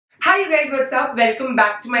Hi you guys, what's up? Welcome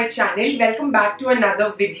back to my channel. Welcome back to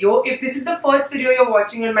another video. If this is the first video you're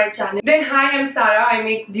watching on my channel, then hi, I'm Sarah. I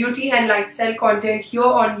make beauty and lifestyle content here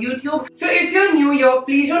on YouTube. So if you're new here,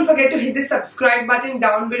 please don't forget to hit the subscribe button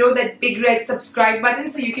down below, that big red subscribe button,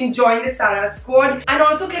 so you can join the Sarah squad. And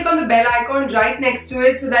also click on the bell icon right next to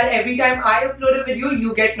it so that every time I upload a video,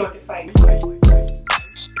 you get notified.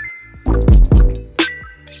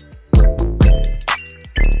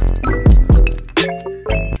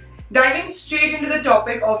 Diving straight into the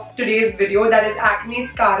topic of today's video, that is acne,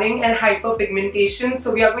 scarring and hyperpigmentation.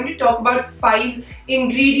 So we are going to talk about 5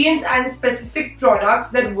 ingredients and specific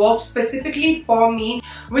products that work specifically for me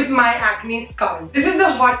with my acne scars. This is the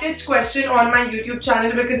hottest question on my YouTube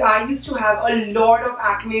channel because I used to have a lot of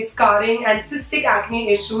acne, scarring and cystic acne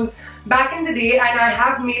issues back in the day, and I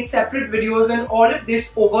have made separate videos on all of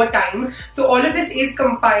this over time. So all of this is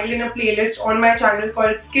compiled in a playlist on my channel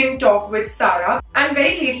called Skin Talk with Sarah. And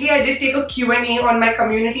very lately I did take a Q&A on my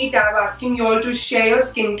community tab asking you all to share your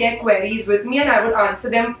skincare queries with me and I would answer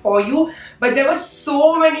them for you. But there were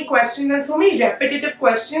so many questions and so many repetitive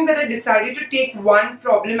questions that I decided to take one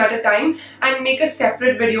problem at a time and make a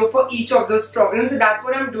separate video for each of those problems. So that's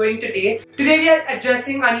what I'm doing today. Today we are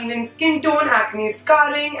addressing uneven skin tone, acne,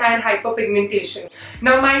 scarring and hyperpigmentation.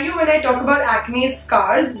 Now mind you, when I talk about acne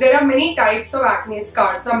scars, there are many types of acne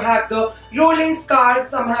scars. Some have the rolling scars,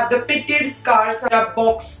 some have the pitted scars, some have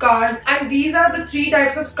box scars, and these are the 3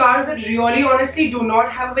 types of scars that really honestly do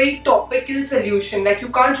not have a very topical solution. Like you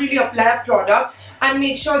can't really apply a product and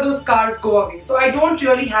make sure those scars go away. So I don't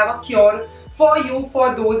really have a cure for you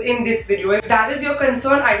for those in this video. If that is your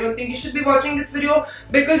concern, I don't think you should be watching this video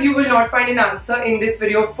because you will not find an answer in this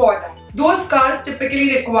video for that. Those scars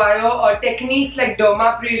typically require techniques like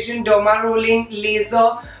dermabrasion, derma rolling,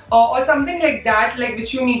 laser, or something like that, like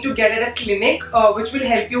which you need to get at a clinic, which will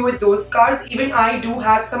help you with those scars. Even I do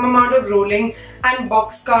have some amount of rolling and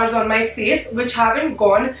box scars on my face which haven't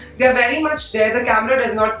gone. They're very much there. The camera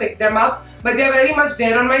does not pick them up, but they're very much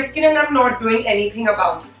there on my skin and I'm not doing anything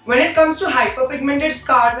about it. When it comes to hyperpigmented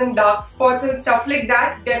scars and dark spots and stuff like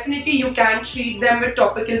that, definitely you can treat them with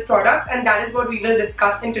topical products, and that is what we will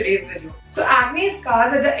discuss in today's video. So acne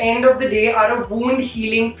scars at the end of the day are a wound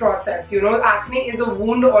healing process. You know, acne is a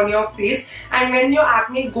wound on your face, and when your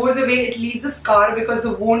acne goes away, it leaves a scar because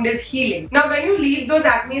the wound is healing. Now when you leave those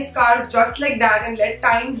acne scars just like that and let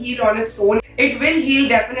time heal on its own, it will heal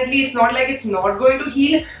definitely. It's not like it's not going to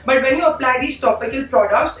heal, but when you apply these topical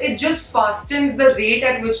products, it just fastens the rate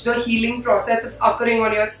at which the healing process is occurring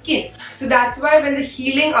on your skin. So that's why when the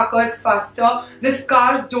healing occurs faster, the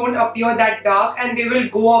scars don't appear that dark and they will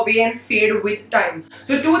go away and fade with time.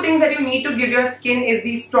 So 2 things that you need to give your skin is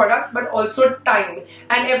these products, but also time.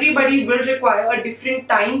 And everybody will require a different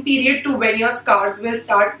time period to when your scars will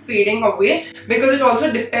start fading away, because it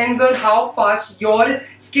also depends on how fast your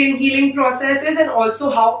skin healing process is and also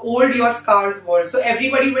how old your scars were. So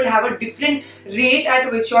everybody will have a different rate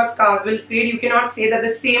at which your scars will fade. You cannot say that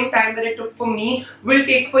the same time that it took for me will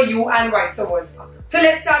take for you and vice versa. So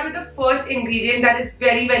let's start with the first ingredient that is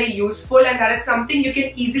very useful, and that is something you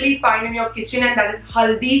can easily find in your kitchen, and that is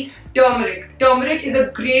haldi, turmeric. Turmeric is a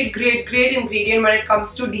great ingredient when it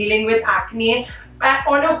comes to dealing with acne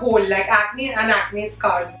on a whole, like acne and acne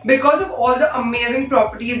scars. Because of all the amazing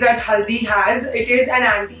properties that haldi has, it is an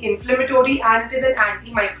anti-inflammatory and it is an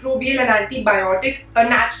antimicrobial and antibiotic, a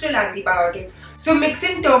natural antibiotic. So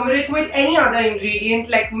mixing turmeric with any other ingredient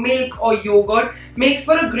like milk or yogurt makes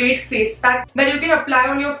for a great face pack that you can apply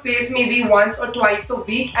on your face maybe once or twice a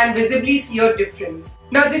week and visibly see a difference.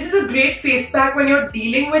 Now this is a great face pack when you're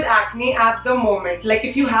dealing with acne at the moment. Like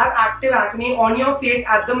if you have active acne on your face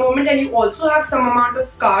at the moment and you also have some amount of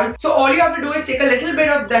scars, so all you have to do is take a little bit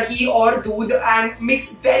of dahi or doodh and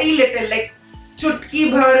mix very little, like chutki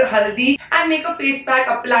bhar haldi, and make a face pack,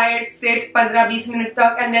 apply it, sit 15-20 minutes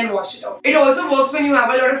tak, and then wash it off. It also works when you have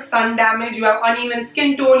a lot of sun damage, you have uneven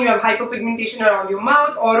skin tone, you have hyperpigmentation around your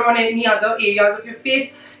mouth or on any other areas of your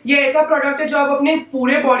face. ये ऐसा product है जो आप अपने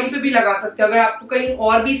पूरे body पे भी लगा सकते हो. अगर आपको कहीं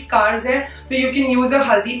और भी स्कार्स हैं तो you can use a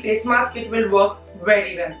haldi face mask. It will work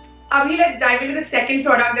very well. Abhi, let's dive into the second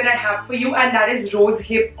product that I have for you, and that is rose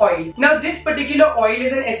hip oil. Now this particular oil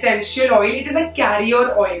is an essential oil. It is a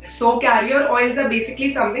carrier oil. So carrier oils are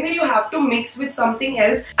basically something that you have to mix with something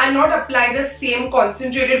else and not apply the same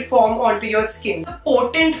concentrated form onto your skin. It's a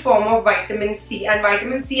potent form of vitamin C, and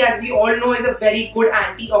vitamin C, as we all know, is a very good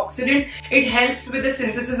antioxidant. It helps with the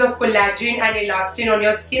synthesis of collagen and elastin on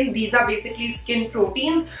your skin. These are basically skin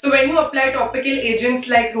proteins. So when you apply topical agents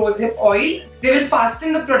like rose hip oil, they will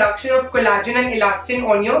fasten the production of collagen and elastin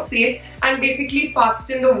on your face and basically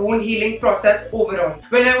fasten the wound healing process overall.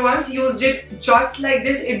 When I once used it just like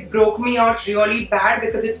this, it broke me out really bad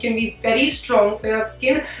because it can be very strong for your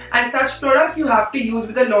skin, and such products you have to use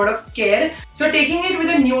with a lot of care. So taking it with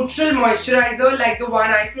a neutral moisturizer like the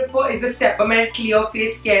one I prefer is the Sebamed Clear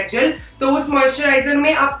Face Care Gel. तो उस moisturizer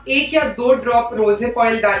में आप 1 या 2 drop rosehip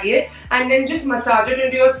oil डालिए and then just massage it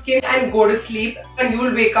into your skin and go to sleep, and you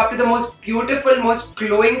will wake up to the most beautiful, most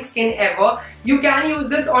glowing skin ever. You can use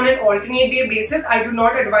this on an alternate day basis. I do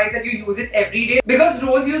not advise that you use it every day because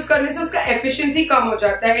rose use करने से उसका efficiency कम हो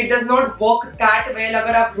जाता है. It does not work that well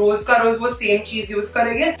अगर आप रोज का रोज वो same चीज यूज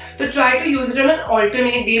करेंगे. तो try to use it on an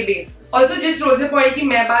alternate day basis. Also, जिस रोजेप ऑयल की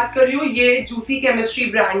मैं बात कर रही हूँ ये जूसी केमिस्ट्री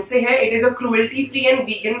ब्रांड से है. It is a cruelty free and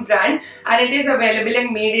vegan brand and it is available and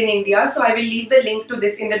made in India. So I will leave the link to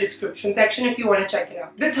this in the description section if you want to check it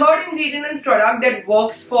out. The third ingredient and product that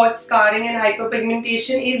works for scarring and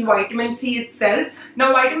hyperpigmentation is vitamin C itself.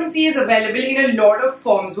 Now vitamin C is available in a lot of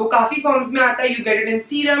forms. वो काफी forms में आता है. You get it in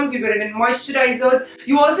serums, you get it in moisturizers,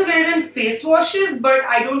 you also get it in face washes,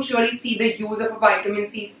 but I don't really see the use of a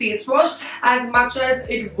vitamin C face wash as much as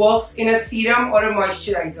it works in a serum or a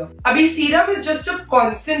moisturizer. Abhi serum is just a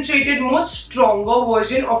concentrated, more stronger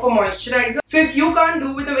version of a moisturizer. So if you can't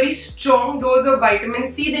do with a very strong dose of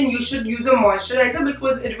vitamin C, then you should use a moisturizer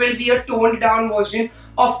because it will be a toned down version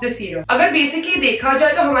of the serum. अगर basically देखा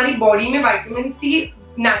जाए तो हमारी body में vitamin C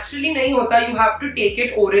naturally नहीं होता. You have to take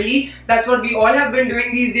it orally. That's what we all have been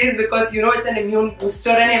doing these days because you know it's an immune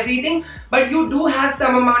booster and everything. But you do have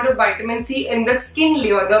some amount of vitamin C in the skin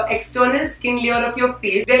layer, the external skin layer of your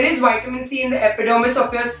face. There is vitamin C in the epidermis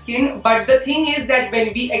of your skin, but the thing is that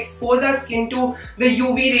when we expose our skin to the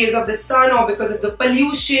UV rays of the sun or because of the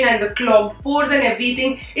pollution and the clogged pores and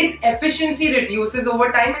everything, its efficiency reduces over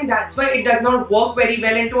time, and that's why it does not work very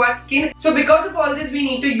well into our skin. So because of all this, we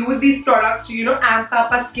need to use these products to, you know, amp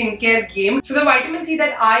up our skincare game. So the vitamin C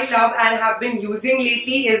that I love and have been using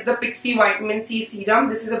lately is the Pixi Vitamin C Serum.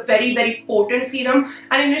 This is a very potent serum,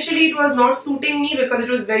 and initially it was not suiting me because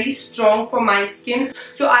it was very strong for my skin.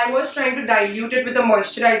 So I was trying to dilute it with a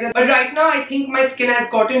moisturizer, but right now I think my skin has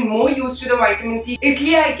gotten more used to the vitamin C.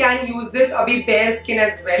 इसलिए I can use this अभी bare skin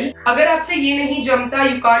as well. अगर आपसे ये नहीं जमता,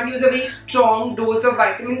 you can't use a very strong dose of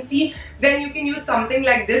vitamin C, then you can use something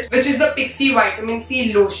like this, which is the Pixi Vitamin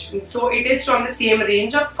C Lotion. So it is from the same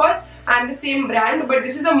range of course and the same brand, but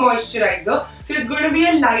this is a moisturizer, so it's going to be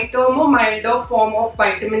a lighter, more milder form of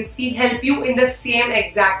vitamin C, help you in the same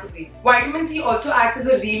exact way. Vitamin C also acts as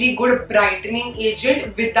a really good brightening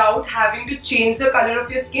agent without having to change the color of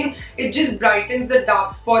your skin. It just brightens the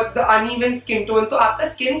dark spots, the uneven skin tone. तो आपका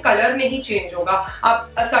skin color नहीं change होगा,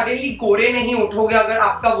 आप suddenly गोरे नहीं उठोगे. अगर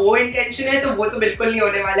आपका वो intention है तो वो तो बिल्कुल नहीं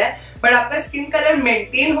होने वाला है, बट आपका स्किन कलर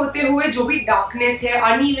मेंटेन होते हुए जो भी डार्कनेस है,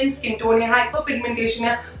 अनइवन स्किन टोन है, हाइपरपिगमेंटेशन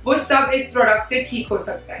है, वो सब इस प्रोडक्ट से ठीक हो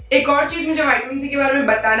सकता है. एक और चीज मुझे विटामिन सी के बारे में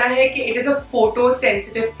बताना है कि it is a photo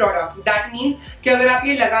sensitive product. That means कि अगर आप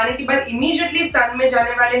ये लगाने के बाद इमीडिएटली सन में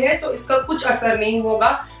जाने वाले हैं तो इसका कुछ असर नहीं होगा.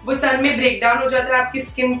 वो सन में ब्रेक डाउन हो जाता है आपकी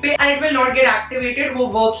स्किन पे and it will not gate activated. वो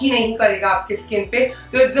वर्क ही नहीं करेगा आपकी स्किन पे.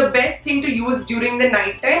 तो it's the best thing to use during the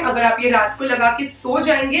night time. अगर आप ये रात को लगा के सो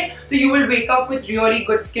जाएंगे तो you will wake up with really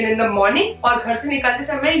good skin in the morning. और घर से निकलते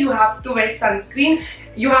समय you have to where sunscreen.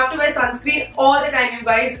 You have to wear sunscreen all the time, you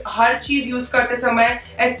guys. हर चीज यूज करते समय,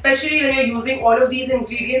 especially when you're using all of these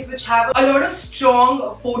ingredients which have a lot of strong,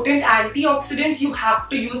 potent antioxidants, you have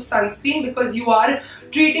to use sunscreen because you are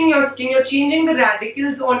treating your skin, you're changing the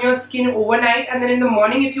radicals on your skin overnight, and then in the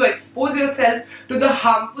morning if you expose yourself to the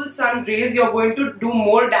harmful sun rays, you're going to do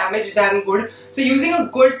more damage than good. So using a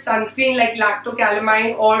good sunscreen like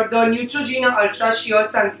lactocalamine or the Neutrogena Ultra Sheer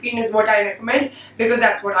sunscreen is what I recommend because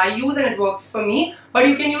that's what I use and it works for me. But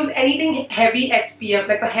you can use anything heavy SPF,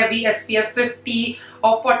 like a heavy SPF 50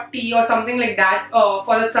 or 40 or something like that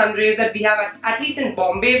for the sun rays that we have. At least in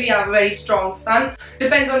Bombay we have a very strong sun.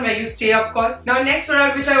 Depends on where you stay of course. Now next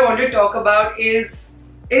product which I want to talk about is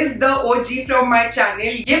the OG from my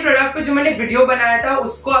channel. ये product पे जो मैंने video बनाया था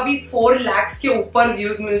उसको अभी 4 lakhs के ऊपर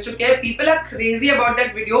व्यूज मिल चुके हैं. People are crazy about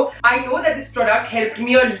that video. I know that this product helped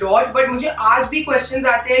me a lot, but मुझे आज भी questions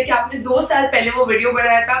आते हैं कि आपने 2 साल पहले वो वीडियो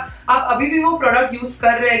बनाया था, आप अभी भी वो प्रोडक्ट यूज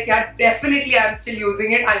कर रहे हैं क्या? Definitely I am still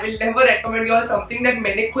using it. I will never recommend you all something that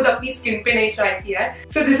मैंने खुद अपनी स्किन पे नहीं ट्राई किया है.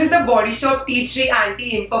 So this is the Body Shop Tea Tree Anti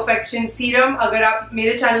Imperfection Serum. अगर आप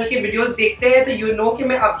मेरे चैनल के वीडियोस देखते हैं तो you know कि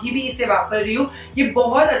मैं अभी भी इसे वापर रही हूँ. ये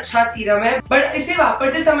बहुत अच्छा सीरम है, बट इसे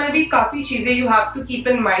वापरते समय भी काफी चीजें you have to keep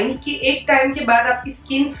in mind कि एक टाइम के बाद आपकी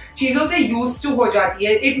स्किन चीजों से यूज टू हो जाती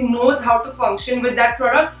है. It knows how to function with that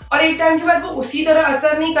product, और एक टाइम के बाद वो उसी तरह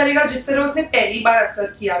असर नहीं करेगा जिस तरह उसने पहली बार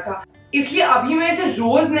असर किया था. इसलिए अभी मैं इसे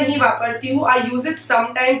रोज नहीं वापरती हूँ. आई use it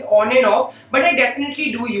sometimes on end of, but I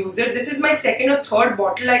definitely do use it. This is my second और third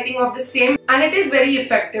bottle I think of the same, and it is very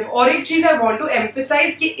effective. और एक चीज आई वांट टू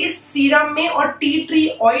एम्फसाइज कि इस serum में और tea tree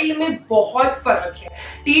oil में बहुत फर्क है.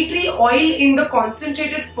 Tea tree oil in the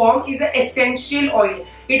concentrated form is a essential oil.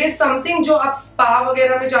 It is something जो आप स्पा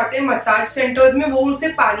वगैरह में जाते हैं, मसाज सेंटर्स में, वो उसे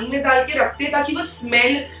पानी में डाल के रखते हैं ताकि वो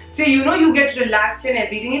स्मेल से you get relaxed and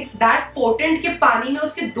everything. It's that potent कि पानी में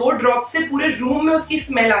उसके 2 ड्रॉप से पूरे रूम में उसकी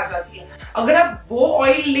स्मेल आ जाती है. अगर आप वो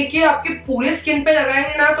ऑयल लेके आपके पूरे स्किन पे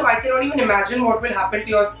लगाएंगे ना, तो I cannot even imagine what will happen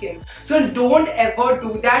to your skin. So don't ever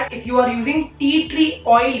do that. If you are using tea tree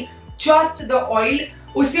oil, just the oil,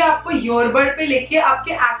 उसे आपको ईयरबड पे लेके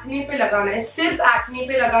आपके एक्ने पे लगाना है, सिर्फ एक्ने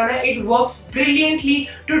पे लगाना है. It works brilliantly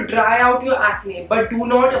to dry out your acne, but do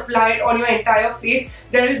not apply it on your entire face.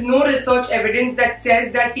 There is no research evidence that says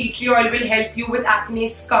that tea tree oil will help you with acne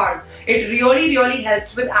scars. It really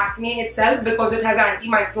helps with acne itself because it has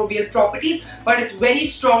antimicrobial properties, but it's very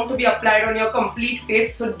strong to be applied on your complete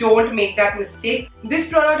face, so don't make that mistake. This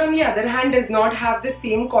product on the other hand does not have the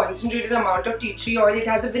same concentrated amount of tea tree oil.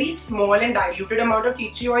 It has a very small and diluted amount of tea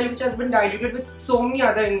tree oil which has been diluted with so many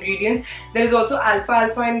other ingredients. There is also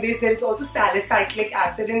alfalfa in this, there is also salicylic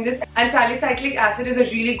acid in this, and salicylic acid is a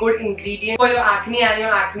really good ingredient for your acne and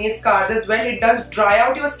your acne scars as well. It does dry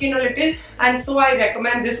out your skin a little, and so I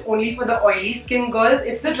recommend this only for the oily skin girls.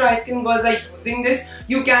 If the dry skin girls are using this,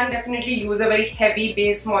 you can definitely use a very heavy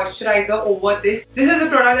base moisturizer over this. This is a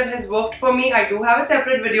product that has worked for me. I do have a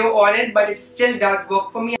separate video on it, but it still does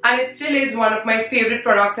work for me, and it still is one of my favorite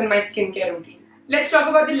products in my skincare routine. Let's talk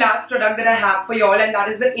about the last product that I have for y'all, and that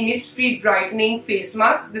is the Innisfree Brightening Face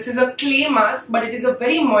Mask. This is a clay mask, but it is a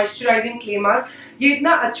very moisturizing clay mask. ये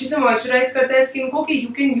इतना अच्छे से moisturise करता है skin को कि you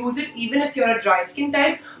can use it even if you are a dry skin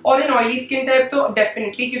type और N oily skin type. तो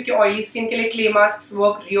डेफिनेटली, क्योंकि ऑयली स्किन के लिए clay mask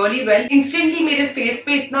work really well. Instantly मेरे फेस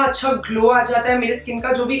पे इतना अच्छा ग्लो आ जाता है. मेरे स्किन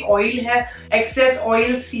का जो भी ऑयल है, excess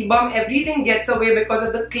oil, sebum, everything gets away because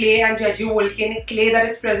of the clay and Jeju volcanic clay that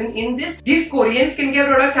is present in this. This Korean skin care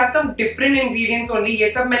products have some different ingredients only. ये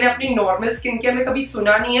सब मैंने अपनी normal skin care में कभी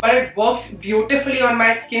सुना नहीं है, but it works beautifully on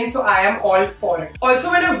my skin, so I am all for it. Also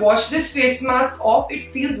when I wash this face mask of, it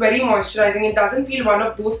feels very moisturizing. It doesn't feel one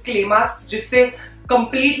of those clay masks जिससे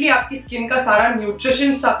completely आपकी skin का सारा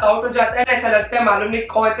nutrition suck out हो जाता है. ऐसा लगता है मालूम नहीं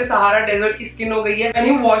कौन से सहारा डेजर्ट की स्किन हो गई है. When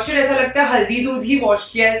you wash it, ऐसा लगता है हल्दी दूध ही वॉश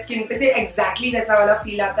किया है स्किन पे से. एग्जैक्टली वैसा वाला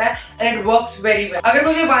फील आता है, and it works very well. अगर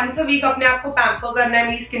मुझे वंस अ वीक अपने आप को पैम्पर करना है,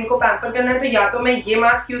 मेरी स्किन को पैम्पर करना है, तो या तो मैं ये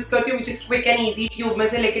मास्क यूज करती हूँ which is quick and easy, tube में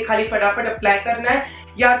से लेके खाली फटाफट अप्लाई करना है,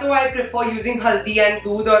 या तो आई प्रेफर यूजिंग हल्दी एंड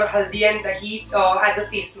दूध और हल्दी एंड दही as a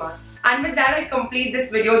face mask. And with that, I complete this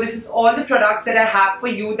video. This is all the products that I have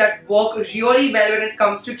for you that work really well when it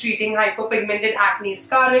comes to treating hyperpigmented acne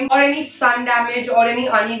scarring or any sun damage or any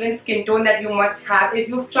uneven skin tone that you must have. If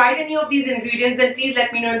you've tried any of these ingredients, then please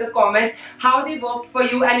let me know in the comments how they worked for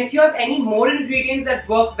you. And if you have any more ingredients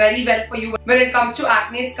that work very well for you when it comes to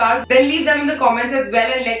acne scars, then leave them in the comments as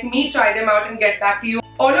well and let me try them out and get back to you.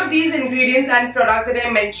 All of these ingredients and products that I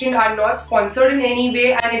mentioned are not sponsored in any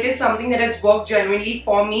way, and it is something that has worked genuinely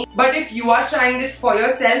for me. But if you are trying this for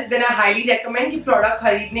yourself, then I highly recommend कि product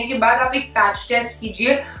खरीदने के बाद आप एक patch test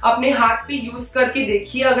कीजिए, अपने हाथ पे यूज करके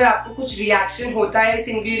देखिए अगर आपको कुछ रिएक्शन होता है इस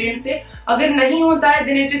इंग्रेडिएंट से. अगर नहीं होता है,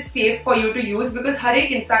 then it is safe for you to use because हर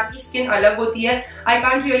एक इंसान की स्किन अलग होती है. I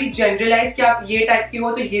can't really generalize कि आप ये टाइप के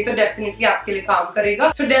हो तो ये तो डेफिनेटली आपके लिए काम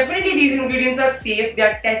करेगा. So definitely these ingredients are safe, they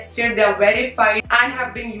are tested, they are verified and have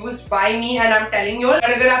been used by me, and I'm telling you.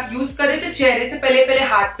 और अगर आप यूज करें तो चेहरे से पहले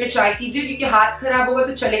हाथ पे ट्राई कीजिए, क्योंकि हाथ खराब होगा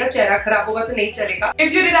तो चलेगा, चेहरा खराब होगा तो नहीं चलेगा.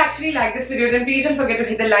 If you did actually like this video, then please don't forget to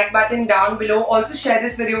hit the like button down below. Also share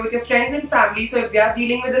this video with your friends and family, so if they are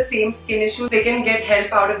dealing with the same skin issues, they can get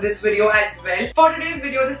help out of this video as well. For today's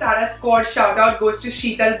video, the Sara Squad shout out goes to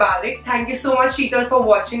Sheetal Barik. Thank you so much, Sheetal, for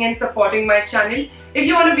watching and supporting my channel. If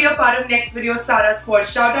you want to be a part of next video's Sara Squad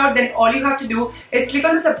shout out, then all you have to do is click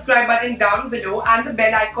on the subscribe button down below and the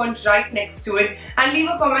bell icon right next to it, and leave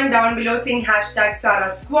a comment down below saying hashtag Sara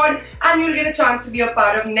Squad, and you'll get a chance to be a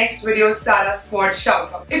part of next video's Sara Squad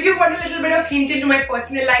shout out. If you want a little bit of hint into my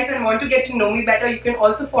personal life and want to get to know me better, you can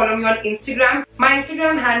also follow me on Instagram. My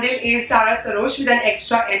Instagram handle is Sara Sarosh with an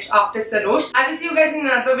extra H after Sarosh. I will see you guys in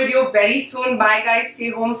another video very soon. Bye guys,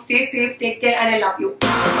 stay home, stay safe, take care, and I love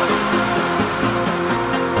you.